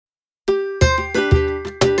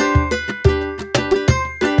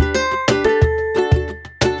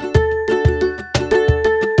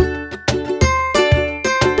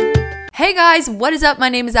guys, what is up? My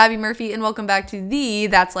name is Abby Murphy and welcome back to the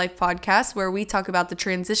That's Life podcast, where we talk about the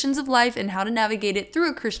transitions of life and how to navigate it through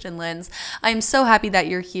a Christian lens. I am so happy that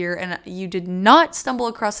you're here and you did not stumble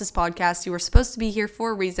across this podcast. You were supposed to be here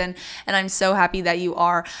for a reason, and I'm so happy that you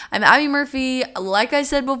are. I'm Abby Murphy. Like I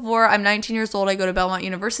said before, I'm 19 years old. I go to Belmont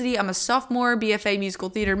University. I'm a sophomore BFA musical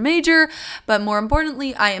theater major, but more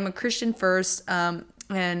importantly, I am a Christian first.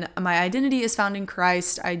 And my identity is found in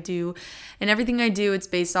Christ. And everything I do, it's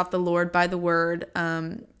based off the Lord by the word.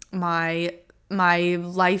 My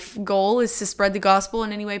life goal is to spread the gospel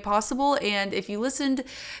in any way possible. And if you listened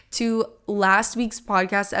to last week's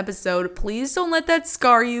podcast episode, please don't let that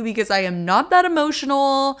scar you, because I am not that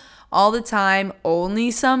emotional all the time,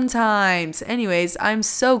 only sometimes. Anyways, I'm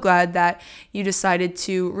so glad that you decided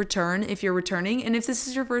to return if you're returning. And if this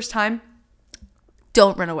is your first time,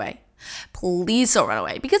 don't run away. Please don't run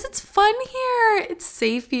away, because it's fun here. It's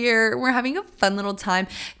safe here. We're having a fun little time.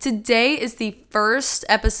 Today is the first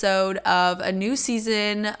episode of a new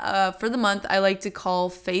season for the month I like to call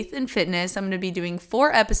Faith and Fitness. I'm going to be doing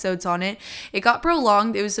 4 episodes on it. It got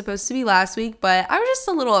prolonged. It was supposed to be last week, but I was just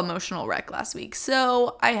a little emotional wreck last week,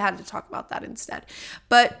 so I had to talk about that instead.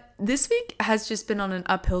 But this week has just been on an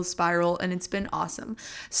uphill spiral, and it's been awesome.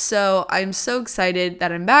 So I'm so excited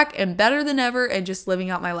that I'm back and better than ever and just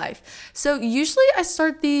living out my life. So usually I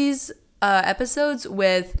start these episodes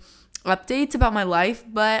with updates about my life,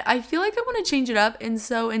 but I feel like I want to change it up. And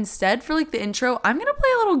so instead, for like the intro, I'm going to play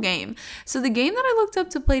a little game. So the game that I looked up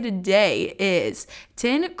to play today is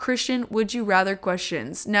 10 Christian would you rather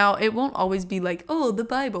questions. Now, it won't always be like, oh, the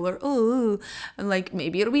Bible, or oh, and like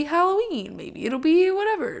maybe it'll be Halloween, maybe it'll be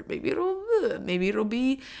whatever, maybe it'll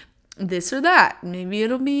be this or that, maybe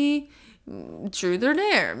it'll be truth or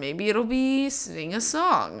dare, maybe it'll be sing a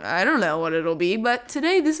song. I don't know what it'll be, but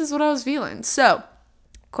today this is what I was feeling. So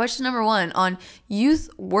question number 1 on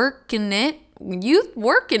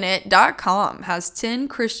youthworkinit.com has 10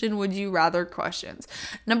 Christian would you rather questions.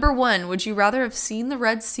 Number 1, would you rather have seen the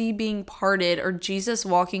Red Sea being parted or Jesus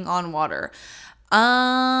walking on water?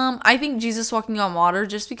 I think Jesus walking on water,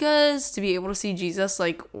 just because to be able to see Jesus,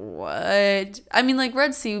 like, what? I mean, like,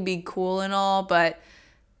 Red Sea would be cool and all, but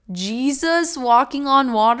Jesus walking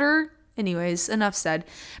on water? Anyways, enough said.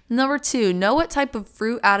 Number 2, know what type of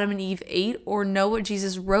fruit Adam and Eve ate, or know what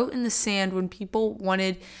Jesus wrote in the sand when people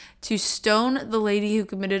wanted to stone the lady who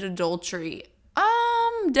committed adultery.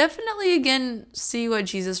 Definitely again, see what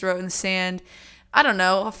Jesus wrote in the sand. I don't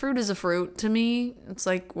know. A fruit is a fruit to me. It's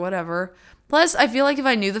like whatever. Plus, I feel like if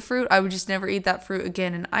I knew the fruit, I would just never eat that fruit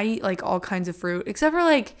again. And I eat like all kinds of fruit, except for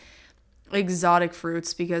like exotic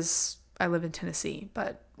fruits, because I live in Tennessee,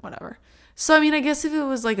 but whatever. So, I mean, I guess if it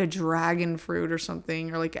was like a dragon fruit or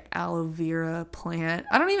something, or like an aloe vera plant.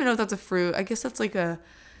 I don't even know if that's a fruit. I guess that's like a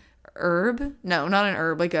herb. No, not an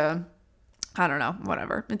herb. Like a, I don't know,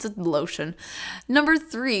 whatever. It's a lotion. Number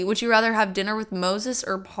 3, would you rather have dinner with Moses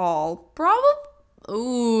or Paul? Probably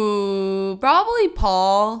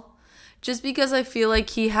Paul. Just because I feel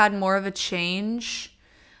like he had more of a change.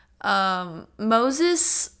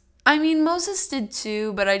 Moses did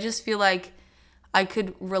too, but I just feel like I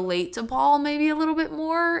could relate to Paul maybe a little bit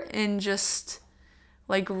more in just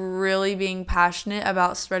like really being passionate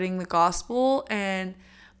about spreading the gospel. And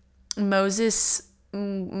Moses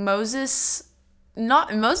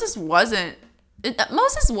wasn't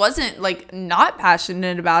like not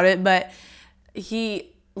passionate about it, but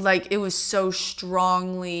he, like, it was so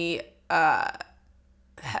strongly not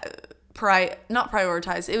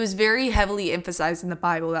prioritized. It was very heavily emphasized in the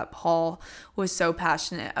Bible that Paul was so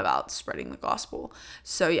passionate about spreading the gospel.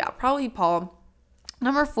 So yeah, probably Paul.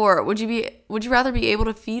 Number 4, would you rather be able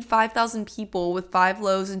to feed 5,000 people with 5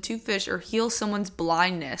 loaves and 2 fish, or heal someone's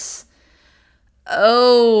blindness?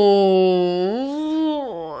 Oh,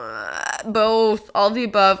 both, all of the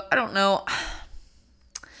above. I don't know.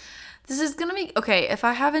 This is gonna be okay. If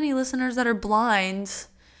I have any listeners that are blind,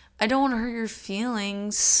 I don't want to hurt your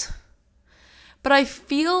feelings. But I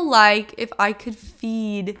feel like if I could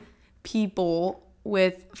feed people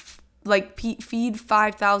with, like, feed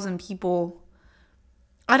 5,000 people,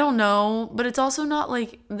 I don't know. But it's also not,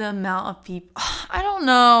 like, the amount of people. I don't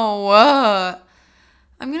know.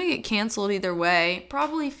 I'm going to get canceled either way.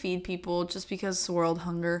 Probably feed people just because it's world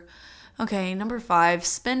hunger. Okay, number 5.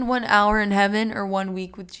 Spend 1 hour in heaven or 1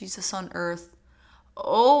 week with Jesus on earth.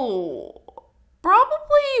 Oh,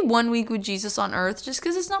 probably 1 week with Jesus on earth, just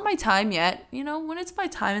because it's not my time yet. You know, when it's my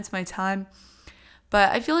time, it's my time.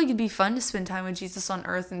 But I feel like it'd be fun to spend time with Jesus on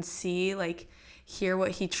earth and see, like, hear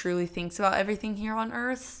what he truly thinks about everything here on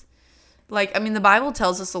earth. Like, I mean, the Bible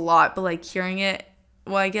tells us a lot, but, like, hearing it,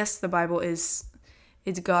 well, I guess the Bible is,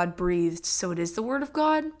 it's God breathed, so it is the word of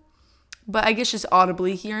God. But I guess just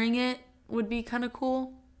audibly hearing it would be kind of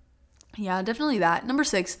cool. Yeah, definitely that. Number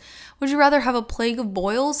 6, would you rather have a plague of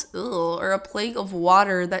boils or a plague of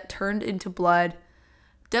water that turned into blood?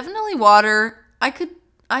 Definitely water. I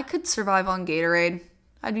could survive on Gatorade.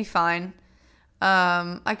 I'd be fine.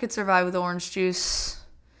 I could survive with orange juice.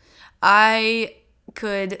 I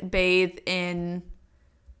could bathe in,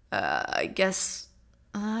 I guess,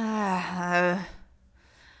 I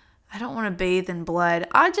don't want to bathe in blood.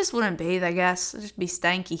 I just wouldn't bathe, I guess. I'd just be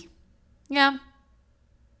stanky. Yeah.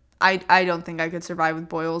 I don't think I could survive with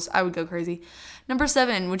boils. I would go crazy. Number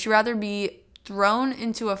 7, would you rather be thrown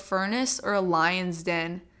into a furnace or a lion's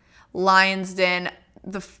den? Lion's den.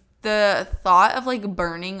 The thought of like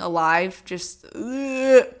burning alive just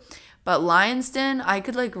ugh. But lion's den, I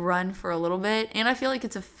could like run for a little bit, and I feel like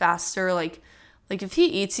it's a faster like if he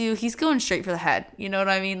eats you, he's going straight for the head. You know what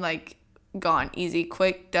I mean? Like gone, easy,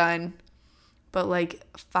 quick, done. But like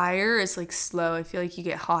fire is like slow. I feel like you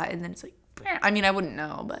get hot and then it's like, I mean, I wouldn't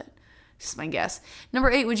know, but just my guess. Number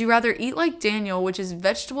 8, would you rather eat like Daniel, which is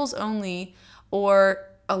vegetables only, or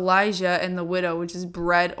Elijah and the widow, which is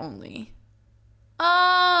bread only?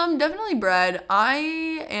 Definitely bread.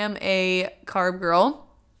 I am a carb girl,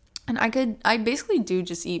 and I basically do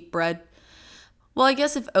just eat bread. Well, I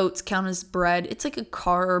guess if oats count as bread, it's like a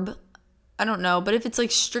carb. I don't know, but if it's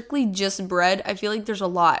like strictly just bread, I feel like there's a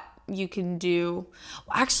lot you can do.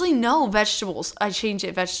 Well, actually, no, vegetables. I changed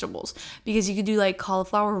it, vegetables, because you could do like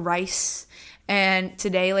cauliflower rice. And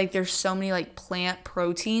today, like, there's so many like plant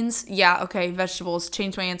proteins. Yeah, okay, vegetables.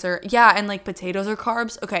 Change my answer. Yeah, and like potatoes are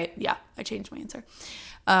carbs. Okay, yeah, I changed my answer.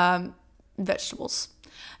 Vegetables.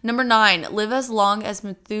 Number 9, live as long as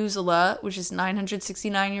Methuselah, which is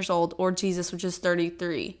 969 years old, or Jesus, which is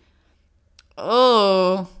 33.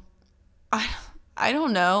 Oh, I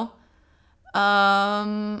don't know.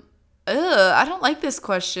 I don't like this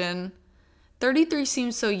question. 33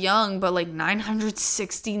 seems so young, but like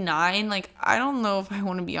 969, like I don't know if I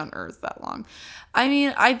want to be on Earth that long. I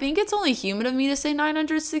mean, I think it's only human of me to say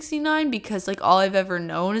 969 because like all I've ever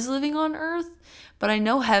known is living on Earth, but I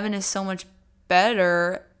know heaven is so much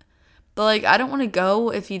better. But like I don't want to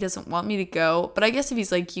go if he doesn't want me to go, but I guess if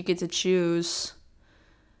he's like you get to choose.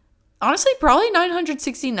 Honestly, probably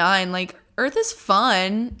 969. Like Earth is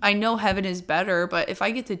fun. I know heaven is better, but if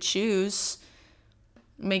I get to choose,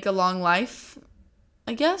 make a long life,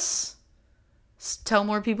 I guess. Tell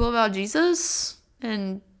more people about Jesus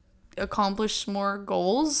and accomplish more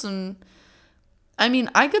goals. And I mean,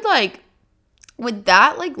 I could like, with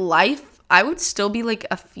that like life, I would still be like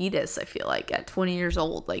a fetus, I feel like, at 20 years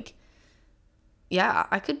old. Like, yeah,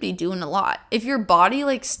 I could be doing a lot. If your body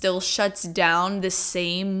like still shuts down the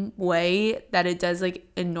same way that it does like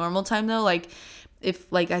in normal time though, like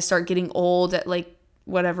if like I start getting old at like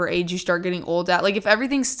whatever age you start getting old at, like if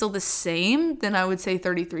everything's still the same, then I would say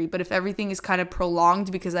 33. But if everything is kind of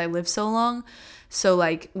prolonged because I live so long, so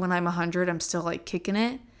like when I'm 100 I'm still like kicking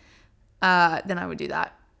it, then I would do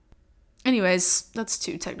that. Anyways, that's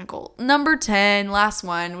too technical. Number 10, last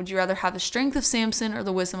one. Would you rather have the strength of Samson or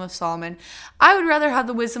the wisdom of Solomon? I would rather have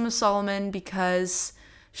the wisdom of Solomon because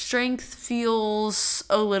strength feels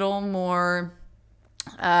a little more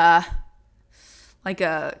like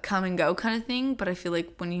a come and go kind of thing. But I feel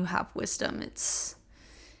like when you have wisdom,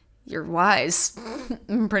 you're wise.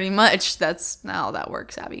 Pretty much. That's how that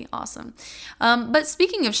works, Abby. Awesome. But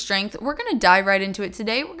speaking of strength, we're going to dive right into it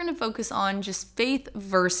today. We're going to focus on just faith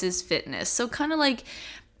versus fitness. So kind of like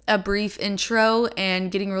a brief intro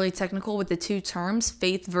and getting really technical with the two terms,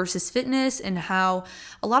 faith versus fitness, and how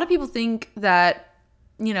a lot of people think that,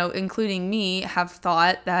 you know, including me, have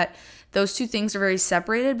thought that those two things are very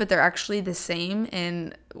separated, but they're actually the same.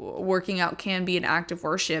 And working out can be an act of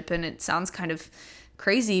worship. And it sounds kind of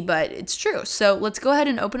crazy, but it's true. So let's go ahead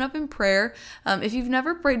and open up in prayer. If you've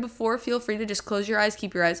never prayed before, feel free to just close your eyes,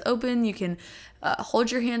 keep your eyes open. You can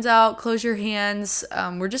hold your hands out, close your hands.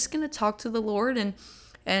 We're just going to talk to the Lord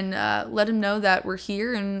and let him know that we're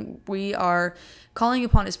here and we are calling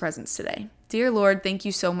upon his presence today. Dear Lord, thank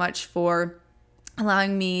you so much for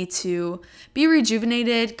allowing me to be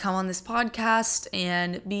rejuvenated, come on this podcast,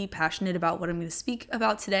 and be passionate about what I'm going to speak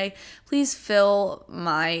about today. Please fill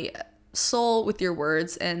my soul with your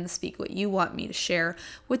words and speak what you want me to share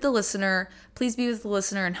with the listener. Please be with the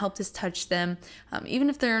listener and help this touch them. Even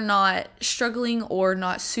if they're not struggling or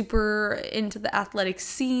not super into the athletic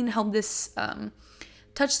scene, help this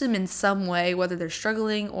touch them in some way, whether they're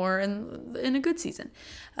struggling or in a good season.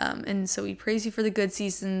 And so we praise you for the good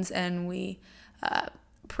seasons, and we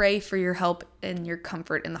pray for your help and your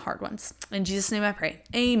comfort in the hard ones. In Jesus' name I pray.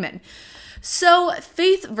 Amen. So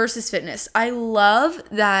faith versus fitness. I love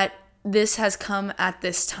that this has come at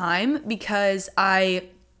this time because I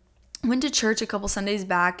went to church a couple Sundays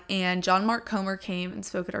back, and John Mark Comer came and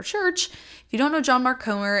spoke at our church. If you don't know John Mark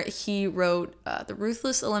Comer, he wrote The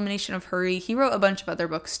Ruthless Elimination of Hurry. He wrote a bunch of other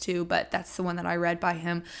books too, but that's the one that I read by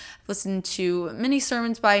him. I've listened to many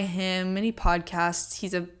sermons by him, many podcasts.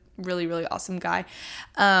 He's a really, really awesome guy.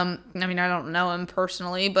 I don't know him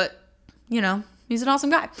personally, but, he's an awesome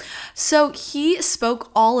guy. So he spoke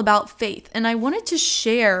all about faith, and I wanted to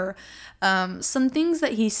share some things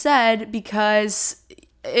that he said because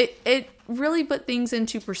it really put things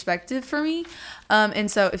into perspective for me.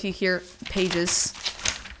 And so if you hear pages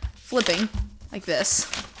flipping like this,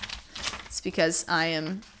 it's because I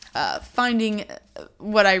am finding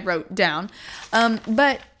what I wrote down.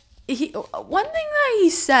 But one thing that he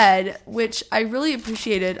said, which I really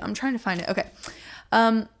appreciated, I'm trying to find it. Okay.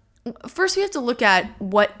 First, we have to look at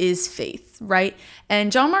what is faith, right?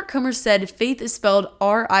 And John Mark Comer said faith is spelled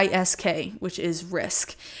R-I-S-K, which is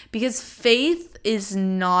risk. Because faith is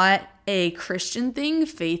not a Christian thing.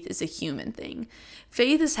 Faith is a human thing.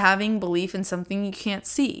 Faith is having belief in something you can't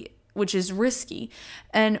see, which is risky.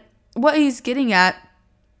 And what he's getting at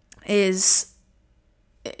is,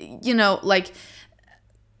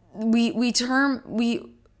 we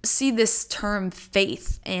see this term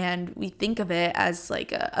faith and we think of it as like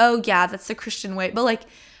that's the Christian way, but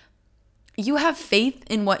you have faith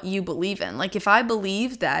in what you believe in. If I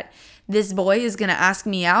believe that this boy is gonna ask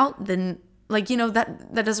me out, then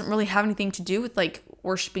that doesn't really have anything to do with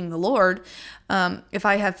worshiping the Lord. If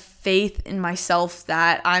I have faith in myself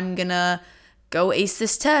that I'm gonna go ace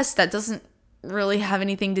this test, that doesn't really have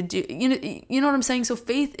anything to do, you know what I'm saying? So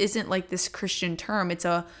faith isn't this Christian term. It's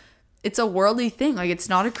a worldly thing. It's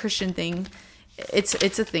not a Christian thing. It's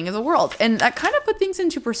a thing of the world. And that kind of put things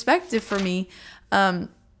into perspective for me,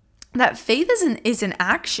 that faith is an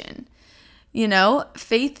action.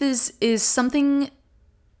 Faith is something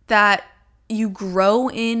that you grow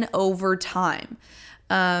in over time.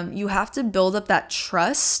 You have to build up that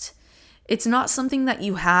trust. It's not something that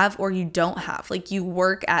you have or you don't have. You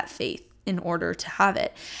work at faith in order to have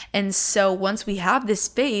it. And so once we have this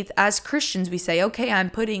faith as Christians, we say, okay,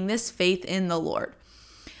 I'm putting this faith in the Lord.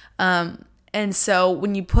 And so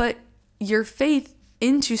when you put your faith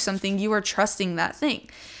into something, you are trusting that thing.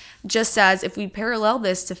 Just as if we parallel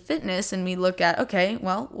this to fitness and we look at, okay,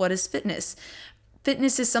 well, what is fitness?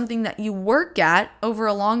 Fitness is something that you work at over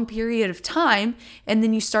a long period of time, and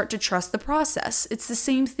then you start to trust the process. It's the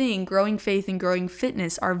same thing. Growing faith and growing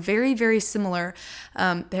fitness are very, very similar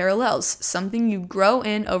parallels. Something you grow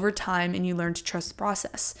in over time, and you learn to trust the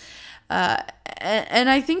process. And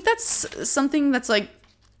I think that's something that's I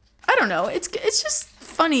don't know. It's just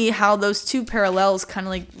funny how those two parallels kind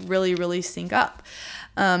of really, really sync up.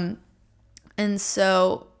 And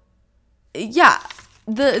so, yeah.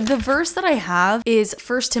 The verse that I have is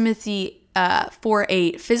 1 Timothy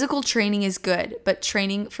 4:8. Physical training is good, but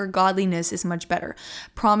training for godliness is much better,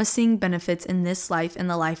 promising benefits in this life and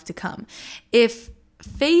the life to come. If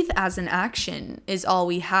faith as an action is all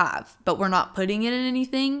we have, but we're not putting it in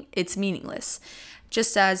anything, it's meaningless.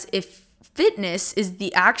 Just as if fitness is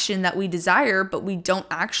the action that we desire, but we don't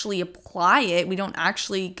actually apply it, we don't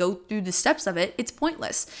actually go through the steps of it, it's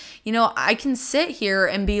pointless. I can sit here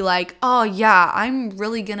and be like, oh yeah, I'm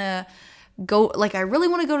really gonna go, I really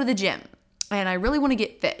want to go to the gym and I really want to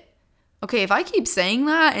get fit. Okay, if I keep saying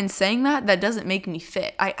that and saying that, that doesn't make me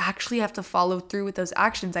fit. I actually have to follow through with those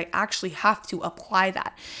actions. I actually have to apply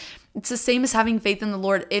that. It's the same as having faith in the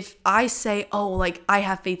Lord. If I say, I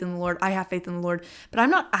have faith in the Lord, I have faith in the Lord, but I'm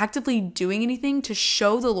not actively doing anything to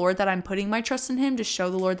show the Lord that I'm putting my trust in Him, to show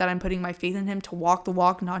the Lord that I'm putting my faith in Him, to walk the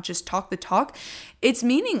walk, not just talk the talk, it's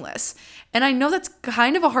meaningless. And I know that's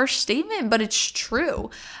kind of a harsh statement, but it's true.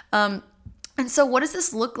 And so what does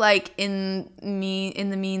this look like in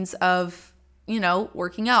the means of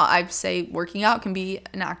working out? I'd say working out can be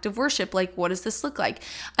an act of worship. What does this look like?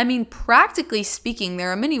 Practically speaking,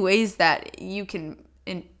 there are many ways that you can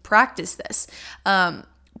practice this.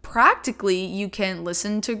 Practically, you can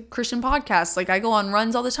listen to Christian podcasts. I go on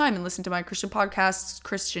runs all the time and listen to my Christian podcasts,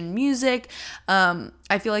 Christian music.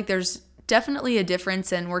 I feel like there's definitely a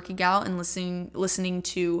difference in working out and listening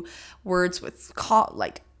to words with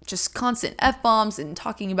just constant F-bombs and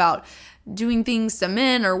talking about doing things to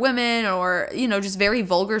men or women or, just very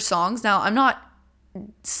vulgar songs. Now, I'm not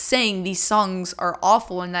saying these songs are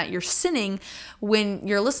awful and that you're sinning when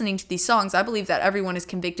you're listening to these songs. I believe that everyone is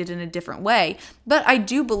convicted in a different way. But I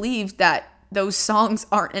do believe that those songs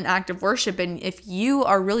aren't an act of worship. And if you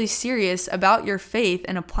are really serious about your faith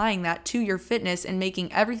and applying that to your fitness and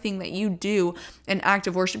making everything that you do an act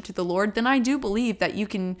of worship to the Lord, then I do believe that you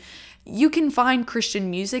can find Christian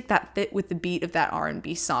music that fit with the beat of that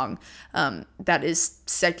R&B song that is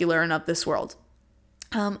secular and of this world.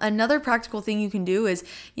 Another practical thing you can do is,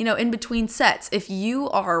 in between sets, if you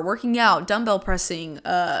are working out, dumbbell pressing,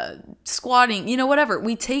 squatting, whatever,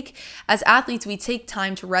 as athletes, we take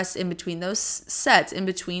time to rest in between those sets, in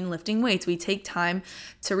between lifting weights. We take time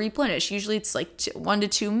to replenish. Usually it's like 1 to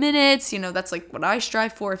 2 minutes. That's like what I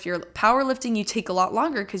strive for. If you're powerlifting, you take a lot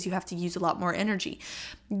longer because you have to use a lot more energy.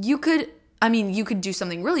 You could do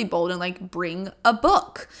something really bold and like bring a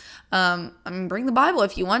book. Bring the Bible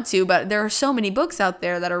if you want to, but there are so many books out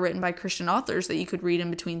there that are written by Christian authors that you could read in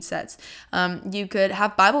between sets. You could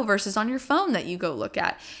have Bible verses on your phone that you go look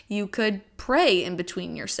at. You could pray in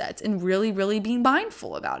between your sets and really, really be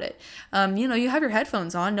mindful about it. You have your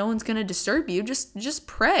headphones on. No one's going to disturb you. Just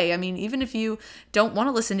pray. Even if you don't want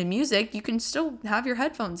to listen to music, you can still have your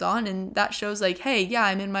headphones on, and that shows like, hey, yeah,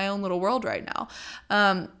 I'm in my own little world right now.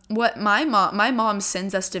 What my mom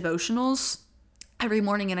sends us devotionals every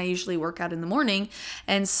morning, and I usually work out in the morning.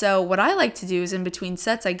 And so what I like to do is in between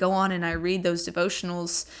sets, I go on and I read those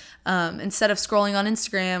devotionals instead of scrolling on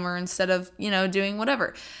Instagram or instead of, doing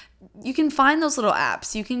whatever. You can find those little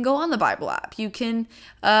apps. You can go on the Bible app. You can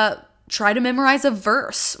try to memorize a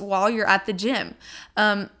verse while you're at the gym.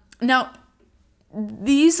 Now,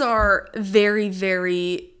 these are very,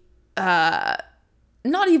 very,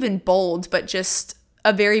 not even bold, but just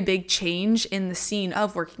a very big change in the scene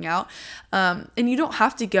of working out. And you don't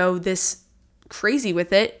have to go this crazy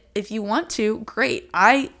with it. If you want to, great.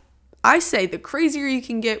 I say the crazier you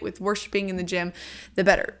can get with worshiping in the gym, the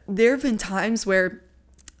better. There have been times where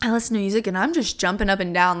I listen to music and I'm just jumping up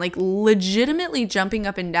and down, like legitimately jumping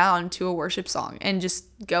up and down to a worship song and just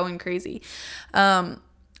going crazy. And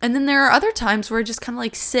then there are other times where I just kind of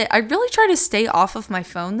like sit. I really try to stay off of my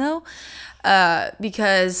phone though,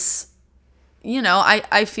 because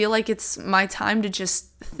I feel like it's my time to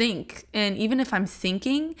just think. And even if I'm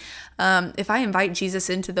thinking, if I invite Jesus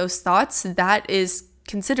into those thoughts, that is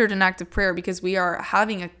considered an act of prayer because we are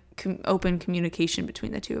having open communication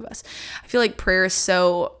between the two of us. I feel like prayer is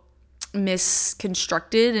so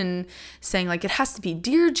misconstructed and saying like it has to be,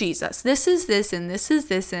 dear Jesus, this is this and this is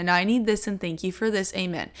this and I need this and thank you for this.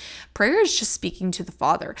 Amen. Prayer is just speaking to the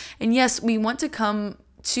Father. And yes, we want to come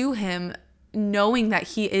to him knowing that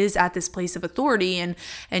he is at this place of authority and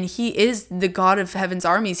he is the God of heaven's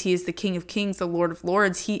armies. He is the King of kings, the Lord of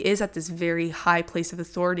lords. He is at this very high place of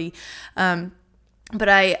authority. But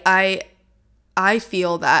I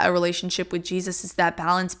feel that a relationship with Jesus is that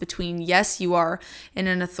balance between, yes, you are in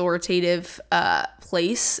an authoritative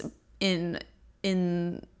place in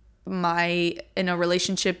a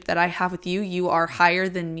relationship that I have with you. You are higher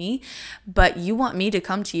than me, but you want me to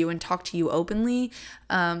come to you and talk to you openly,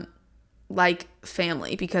 like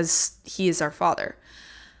family, because he is our Father.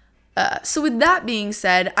 So with that being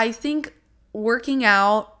said, I think working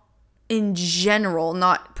out in general,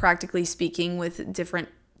 not practically speaking with different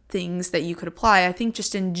things that you could apply, I think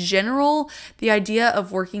just in general, the idea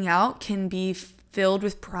of working out can be filled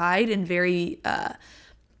with pride and very,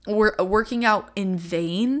 working out in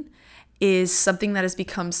vain is something that has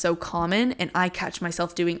become so common, and I catch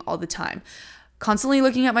myself doing all the time. Constantly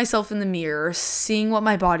looking at myself in the mirror, seeing what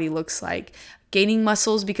my body looks like, gaining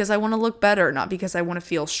muscles because I want to look better, not because I want to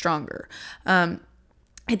feel stronger.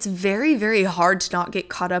 It's very, very hard to not get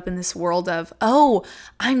caught up in this world of, oh,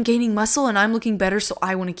 I'm gaining muscle and I'm looking better, so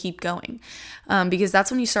I want to keep going. Because that's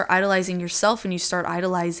when you start idolizing yourself and you start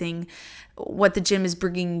idolizing what the gym is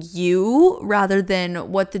bringing you rather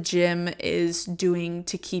than what the gym is doing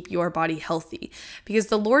to keep your body healthy. Because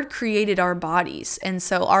the Lord created our bodies, and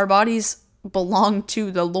so our bodies belong to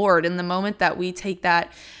the Lord. And the moment that we take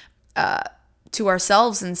that to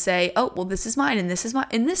ourselves and say, oh, well, this is mine and this is mine,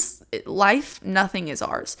 in this life, nothing is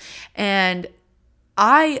ours. And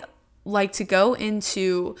I like to go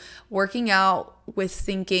into working out with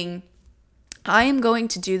thinking, I am going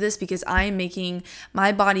to do this because I am making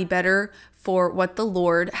my body better for what the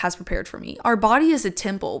Lord has prepared for me. Our body is a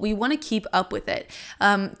temple. We want to keep up with it.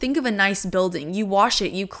 Think of a nice building. You wash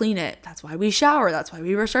it, you clean it. That's why we shower. That's why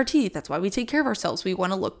we brush our teeth. That's why we take care of ourselves. We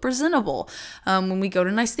want to look presentable. When we go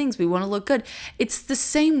to nice things, we want to look good. It's the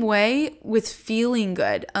same way with feeling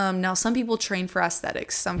good. Now, some people train for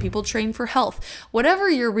aesthetics. Some people train for health. Whatever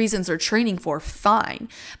your reasons are training for, fine.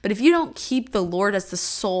 But if you don't keep the Lord as the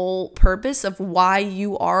sole purpose of why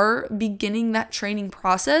you are beginning that training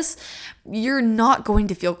process, you're not going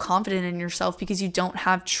to feel confident in yourself because you don't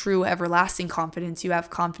have true everlasting confidence. You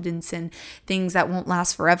have confidence in things that won't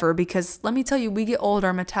last forever, because let me tell you, we get old,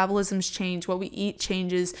 our metabolisms change, what we eat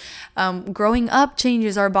changes, growing up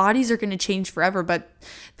changes, our bodies are going to change forever, but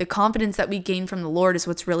the confidence that we gain from the Lord is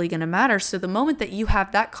what's really going to matter. So the moment that you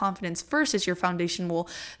have that confidence first as your foundation will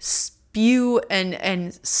spew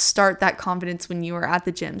and start that confidence when you are at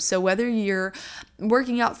the gym. So whether you're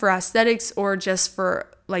working out for aesthetics or just for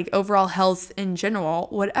like overall health in general,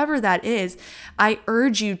 whatever that is, I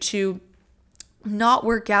urge you to not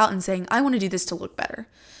work out and saying, I want to do this to look better.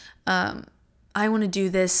 I want to do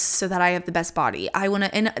this so that I have the best body.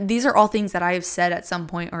 And these are all things that I have said at some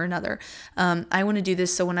point or another. I want to do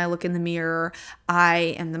this so when I look in the mirror,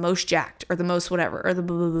 I am the most jacked or the most whatever or the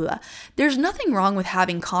blah, blah, blah. There's nothing wrong with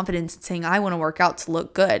having confidence and saying, I want to work out to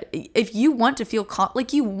look good. If you want to feel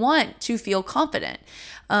you want to feel confident.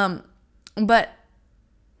 But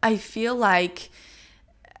I feel like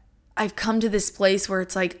I've come to this place where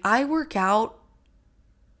it's like, I work out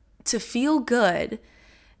to feel good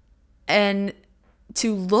and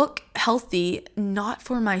to look healthy, not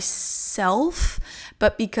for myself,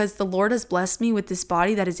 but because the Lord has blessed me with this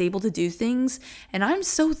body that is able to do things. And I'm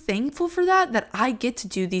so thankful for that I get to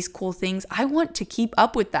do these cool things. I want to keep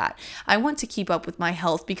up with that. I want to keep up with my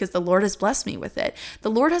health because the Lord has blessed me with it.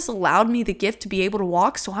 The Lord has allowed me the gift to be able to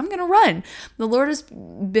walk, so I'm going to run. The Lord has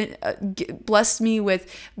been blessed me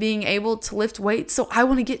with being able to lift weights, so I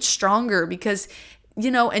want to get stronger because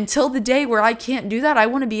until the day where I can't do that, I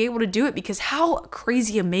want to be able to do it, because how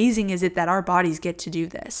crazy amazing is it that our bodies get to do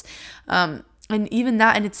this? And even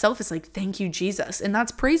that in itself is like, thank you, Jesus. And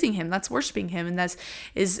that's praising him. That's worshiping him. And that's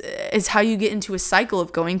is how you get into a cycle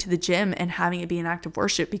of going to the gym and having it be an act of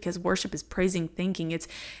worship, because worship is praising, thinking.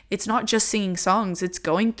 It's not just singing songs. It's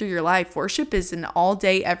going through your life. Worship is an all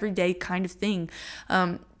day, every day kind of thing.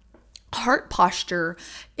 Heart posture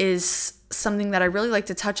is something that I really like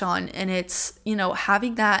to touch on, and it's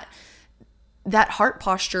having that heart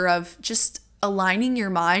posture of just aligning your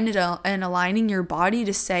mind and aligning your body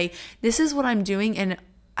to say, this is what I'm doing, and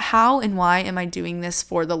how and why am I doing this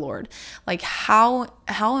for the Lord? Like how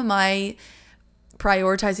am I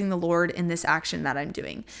prioritizing the Lord in this action that I'm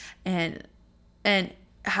doing? And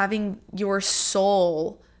having your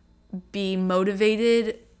soul be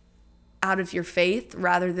motivated out of your faith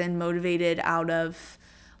rather than motivated out of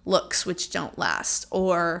looks, which don't last,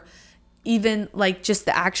 or even like just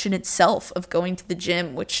the action itself of going to the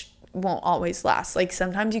gym, which won't always last. Like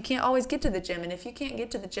sometimes you can't always get to the gym, and if you can't get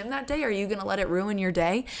to the gym that day, are you going to let it ruin your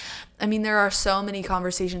day? I mean, there are so many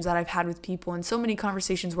conversations that I've had with people, and so many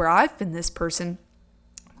conversations where I've been this person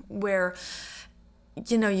where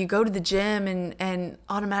you go to the gym and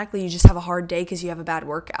automatically you just have a hard day because you have a bad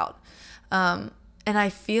workout. And I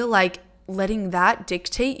feel like letting that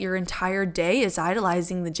dictate your entire day is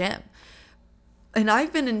idolizing the gym. And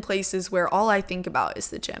I've been in places where all I think about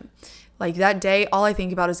is the gym. Like that day, all I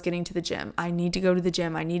think about is getting to the gym. I need to go to the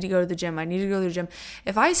gym. I need to go to the gym. I need to go to the gym.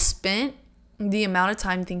 If I spent the amount of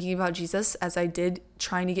time thinking about Jesus as I did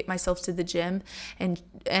trying to get myself to the gym and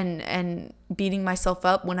beating myself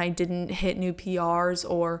up when I didn't hit new PRs,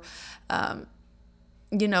 or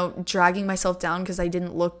dragging myself down because I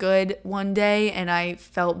didn't look good one day and I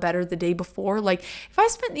felt better the day before. Like if I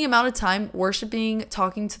spent the amount of time worshiping,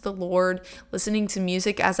 talking to the Lord, listening to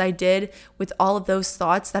music as I did, with all of those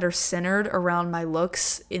thoughts that are centered around my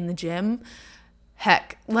looks in the gym,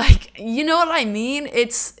 heck, like, you know what I mean?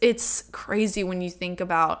 It's crazy when you think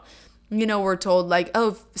about, we're told like,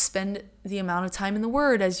 oh, spend the amount of time in the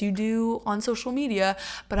Word as you do on social media.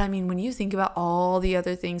 But I mean, when you think about all the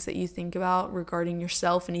other things that you think about regarding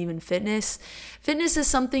yourself and even fitness is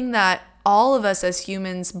something that all of us as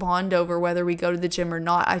humans bond over, whether we go to the gym or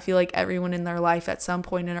not. I feel like everyone in their life at some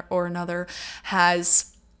point or another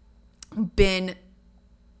has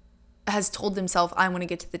told themselves, I want to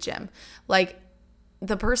get to the gym. Like,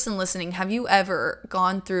 the person listening, have you ever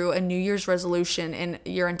gone through a New Year's resolution in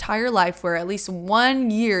your entire life where at least 1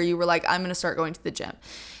 year you were like, I'm going to start going to the gym?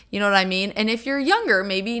 You know what I mean? And if you're younger,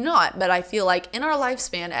 maybe not. But I feel like in our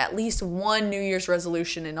lifespan, at least one New Year's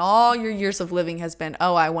resolution in all your years of living has been,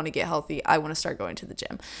 oh, I want to get healthy. I want to start going to the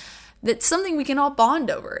gym. That's something we can all bond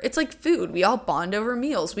over. It's like food. We all bond over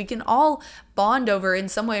meals. We can all bond over in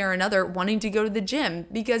some way or another wanting to go to the gym,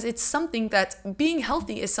 because it's something that being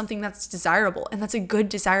healthy is something that's desirable, and that's a good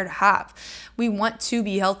desire to have. We want to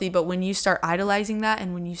be healthy, but when you start idolizing that,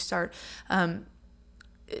 and when you start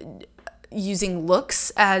using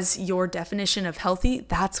looks as your definition of healthy,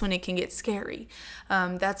 that's when it can get scary.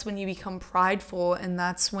 That's when you become prideful, and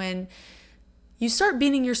that's when you start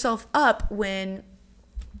beating yourself up when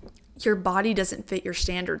your body doesn't fit your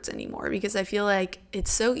standards anymore, because I feel like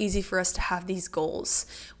it's so easy for us to have these goals.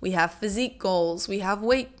 We have physique goals, we have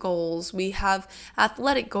weight goals, we have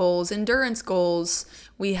athletic goals, endurance goals,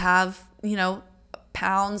 we have,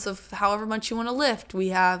 pounds of however much you want to lift. We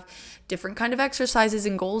have different kind of exercises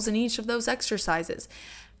and goals in each of those exercises.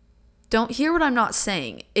 Don't hear what I'm not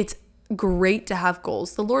saying. It's great to have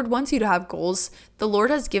goals. The Lord wants you to have goals. The Lord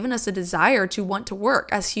has given us a desire to want to work.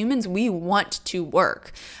 As humans, we want to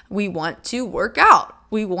work. We want to work out.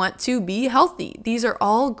 We want to be healthy. These are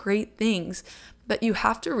all great things. But you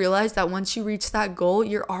have to realize that once you reach that goal,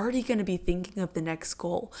 you're already going to be thinking of the next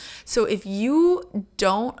goal. So if you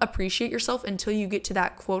don't appreciate yourself until you get to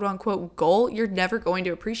that quote unquote goal, you're never going to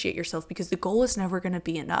appreciate yourself, because the goal is never going to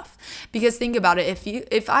be enough. Because think about it.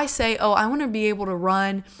 If I say, oh, I want to be able to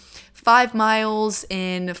run 5 miles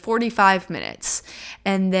in 45 minutes.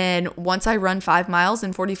 And then once I run 5 miles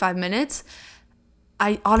in 45 minutes,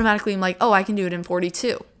 I automatically am like, oh, I can do it in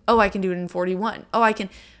 42. Oh, I can do it in 41. Oh, I can.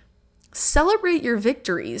 Celebrate your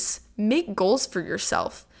victories. Make goals for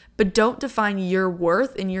yourself, but don't define your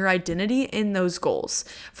worth and your identity in those goals.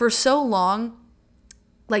 For so long,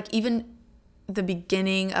 like even the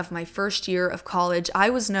beginning of my first year of college, I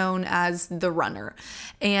was known as the runner.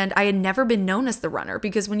 And I had never been known as the runner,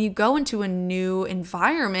 because when you go into a new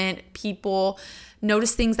environment, people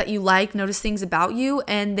notice things that you like, notice things about you,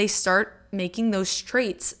 and they start making those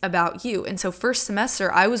traits about you. And so first semester,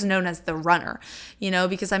 I was known as the runner,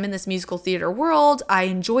 because I'm in this musical theater world. I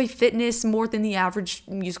enjoy fitness more than the average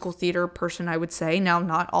musical theater person, I would say. Now,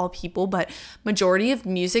 not all people, but majority of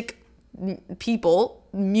music people,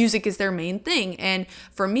 music is their main thing. And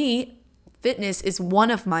for me, fitness is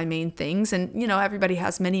one of my main things. And, everybody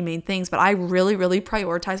has many main things, but I really, really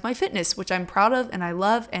prioritize my fitness, which I'm proud of and I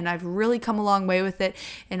love. And I've really come a long way with it.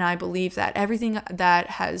 And I believe that everything that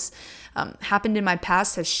has happened in my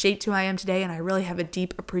past has shaped who I am today. And I really have a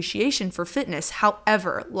deep appreciation for fitness.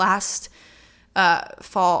 However, last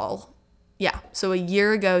fall, so a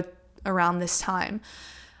year ago around this time,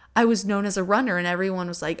 I was known as a runner, and everyone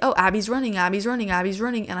was like, oh, Abby's running.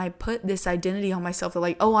 And I put this identity on myself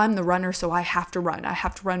that oh, I'm the runner, so I have to run. I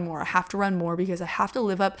have to run more. I have to run more, because I have to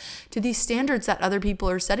live up to these standards that other people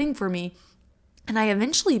are setting for me. And I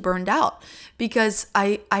eventually burned out, because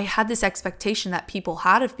I had this expectation that people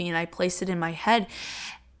had of me, and I placed it in my head.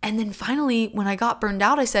 And then finally, when I got burned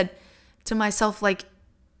out, I said to myself,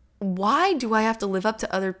 why do I have to live up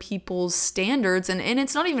to other people's standards? And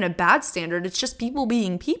it's not even a bad standard. It's just people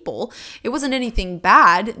being people. It wasn't anything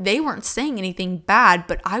bad. They weren't saying anything bad,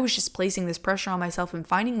 but I was just placing this pressure on myself and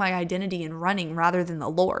finding my identity in running rather than the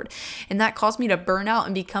Lord. And that caused me to burn out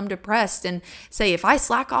and become depressed and say, if I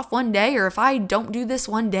slack off one day, or if I don't do this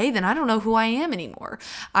one day, then I don't know who I am anymore.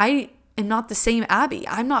 I am not the same Abby.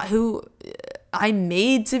 I'm not who I'm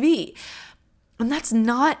made to be. And that's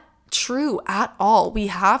not true at all. We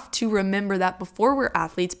have to remember that before we're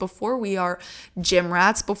athletes, before we are gym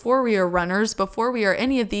rats, before we are runners, before we are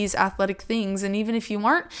any of these athletic things, and even if you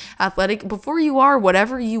aren't athletic, before you are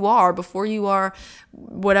whatever you are, before you are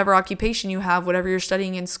whatever occupation you have, whatever you're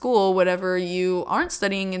studying in school, whatever you aren't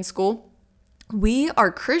studying in school, we are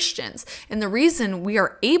Christians. And the reason we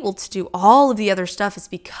are able to do all of the other stuff is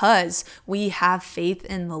because we have faith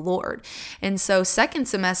in the Lord. And so second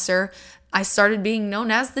semester, I started being known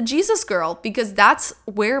as the Jesus girl, because that's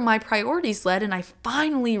where my priorities led. And I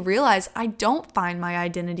finally realized I don't find my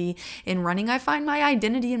identity in running. I find my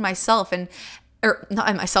identity in myself, or not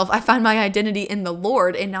in myself. I find my identity in the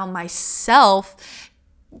Lord. And now myself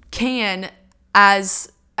can, as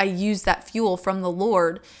I use that fuel from the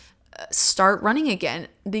Lord, start running again,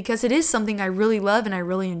 because it is something I really love and I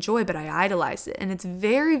really enjoy, but I idolize it. And it's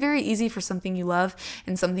very, very easy for something you love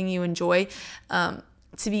and something you enjoy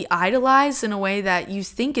to be idolized in a way that you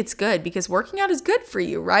think it's good, because working out is good for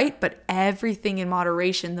you, right? But everything in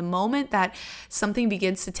moderation. The moment that something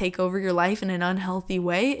begins to take over your life in an unhealthy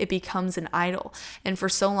way, it becomes an idol. And for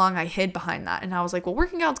so long, I hid behind that. And I was like, well,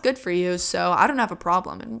 working out's good for you, so I don't have a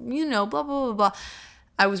problem. And, blah, blah, blah, blah.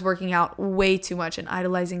 I was working out way too much and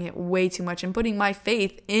idolizing it way too much and putting my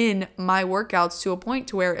faith in my workouts to a point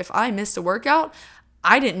to where if I missed a workout,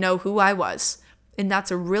 I didn't know who I was. And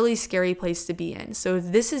that's a really scary place to be in. So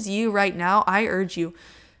if this is you right now, I urge you,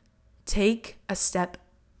 take a step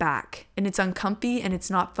back. And it's uncomfy and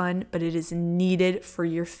it's not fun, but it is needed for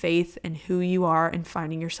your faith and who you are and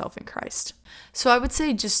finding yourself in Christ. So I would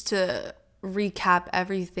say, just to recap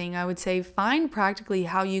everything, I would say find practically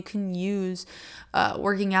how you can use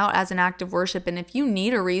working out as an act of worship. And if you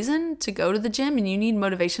need a reason to go to the gym and you need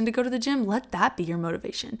motivation to go to the gym, let that be your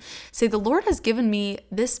motivation. Say, the Lord has given me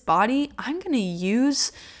this body. I'm going to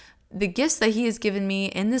use the gifts that he has given me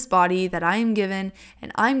in this body that I am given,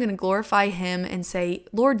 and I'm going to glorify him and say,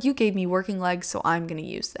 Lord, you gave me working legs, so I'm going to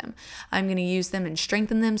use them. I'm going to use them and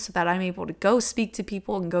strengthen them so that I'm able to go speak to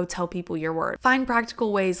people and go tell people your word. Find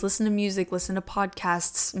practical ways, listen to music, listen to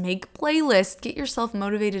podcasts, make playlists, get yourself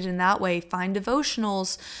motivated in that way. Find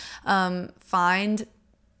devotionals, find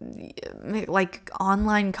like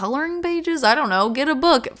online coloring pages. I don't know, get a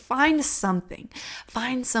book, find something,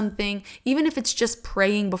 even if it's just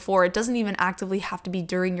praying before. It doesn't even actively have to be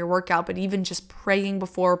during your workout, but even just praying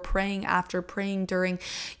before, praying after, praying during.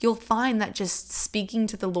 You'll find that just speaking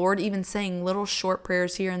to the Lord, even saying little short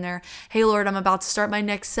prayers here and there. Hey Lord, I'm about to start my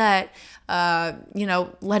next set.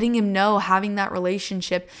 Letting him know, having that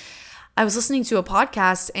relationship. I was listening to a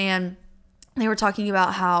podcast and they were talking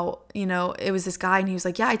about how, it was this guy and he was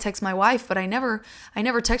like, yeah, I text my wife, but I never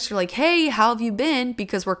text her like, hey, how have you been?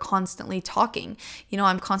 Because we're constantly talking.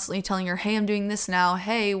 I'm constantly telling her, hey, I'm doing this now.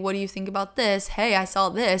 Hey, what do you think about this? Hey, I saw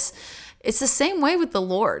this. It's the same way with the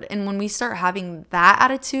Lord. And when we start having that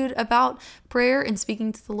attitude about prayer and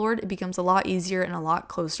speaking to the Lord, it becomes a lot easier and a lot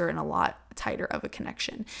closer and a lot tighter of a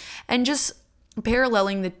connection. And just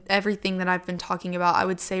paralleling everything that I've been talking about, I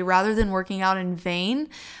would say rather than working out in vain,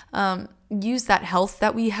 use that health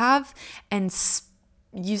that we have and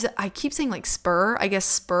use it. I keep saying like spur,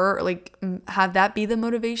 like have that be the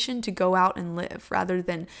motivation to go out and live rather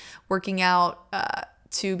than working out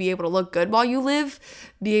to be able to look good while you live,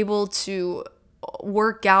 be able to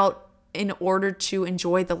work out in order to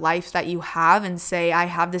enjoy the life that you have and say, I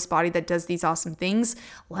have this body that does these awesome things.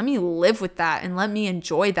 Let me live with that and let me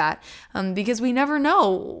enjoy that, because we never know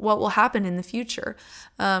what will happen in the future.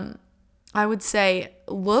 I would say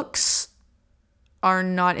looks are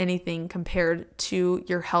not anything compared to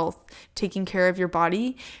your health. Taking care of your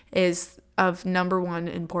body is of number one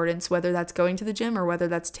importance, whether that's going to the gym or whether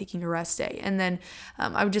that's taking a rest day. And then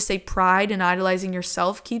I would just say pride and idolizing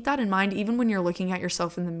yourself. Keep that in mind even when you're looking at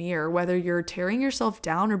yourself in the mirror, whether you're tearing yourself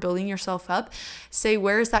down or building yourself up. Say,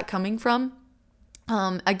 where is that coming from?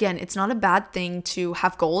 Again, it's not a bad thing to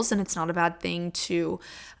have goals, and it's not a bad thing to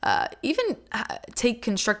even take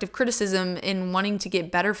constructive criticism in wanting to get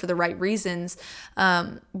better for the right reasons.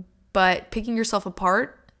 But picking yourself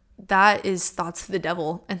apart, that is thoughts of the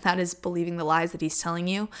devil, and that is believing the lies that he's telling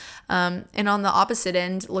you. And on the opposite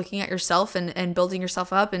end, looking at yourself and building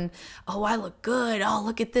yourself up and, oh, I look good. Oh,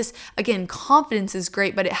 look at this. Again, confidence is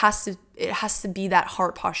great, but it has to be that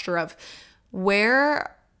heart posture of,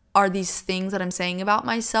 where are these things that I'm saying about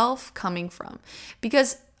myself coming from?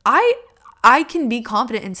 Because I can be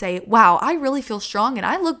confident and say, wow, I really feel strong and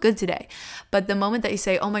I look good today. But the moment that you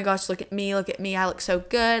say, oh my gosh, look at me, I look so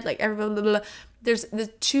good, like everybody, blah, blah, blah, there's the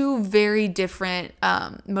two very different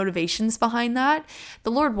motivations behind that. The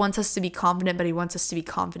Lord wants us to be confident, but he wants us to be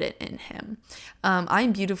confident in him.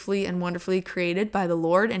 I'm beautifully and wonderfully created by the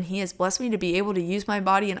Lord, and he has blessed me to be able to use my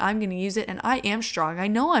body, and I'm going to use it, and I am strong. I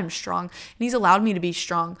know I'm strong, and he's allowed me to be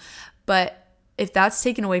strong. But if that's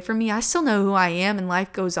taken away from me, I still know who I am, and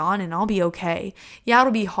life goes on, and I'll be okay. Yeah,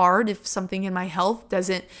 it'll be hard if something in my health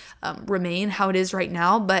doesn't remain how it is right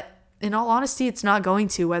now, but in all honesty, it's not going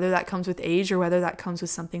to, whether that comes with age or whether that comes with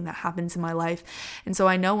something that happens in my life. And so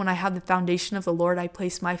I know when I have the foundation of the Lord, I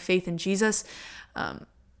place my faith in Jesus.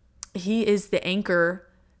 He is the anchor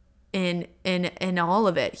in all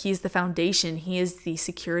of it. He is the foundation. He is the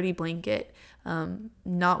security blanket.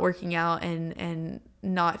 Not working out and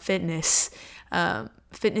not fitness.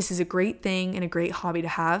 Fitness is a great thing and a great hobby to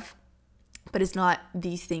have, but it's not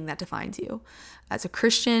the thing that defines you. As a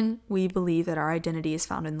Christian, we believe that our identity is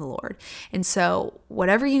found in the Lord. And so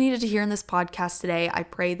whatever you needed to hear in this podcast today, I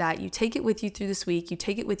pray that you take it with you through this week. You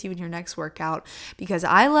take it with you in your next workout, because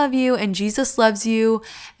I love you and Jesus loves you,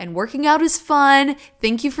 and working out is fun.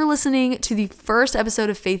 Thank you for listening to the first episode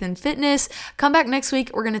of Faith and Fitness. Come back next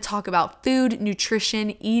week. We're going to talk about food,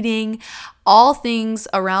 nutrition, eating, all things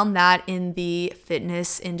around that in the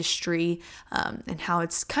fitness industry, and how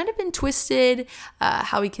it's kind of been twisted,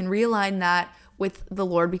 how we can realign that with the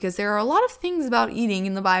Lord, because there are a lot of things about eating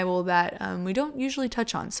in the Bible that we don't usually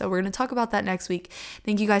touch on. So we're going to talk about that next week.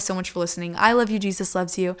 Thank you guys so much for listening. I love you. Jesus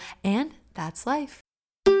loves you. And that's life.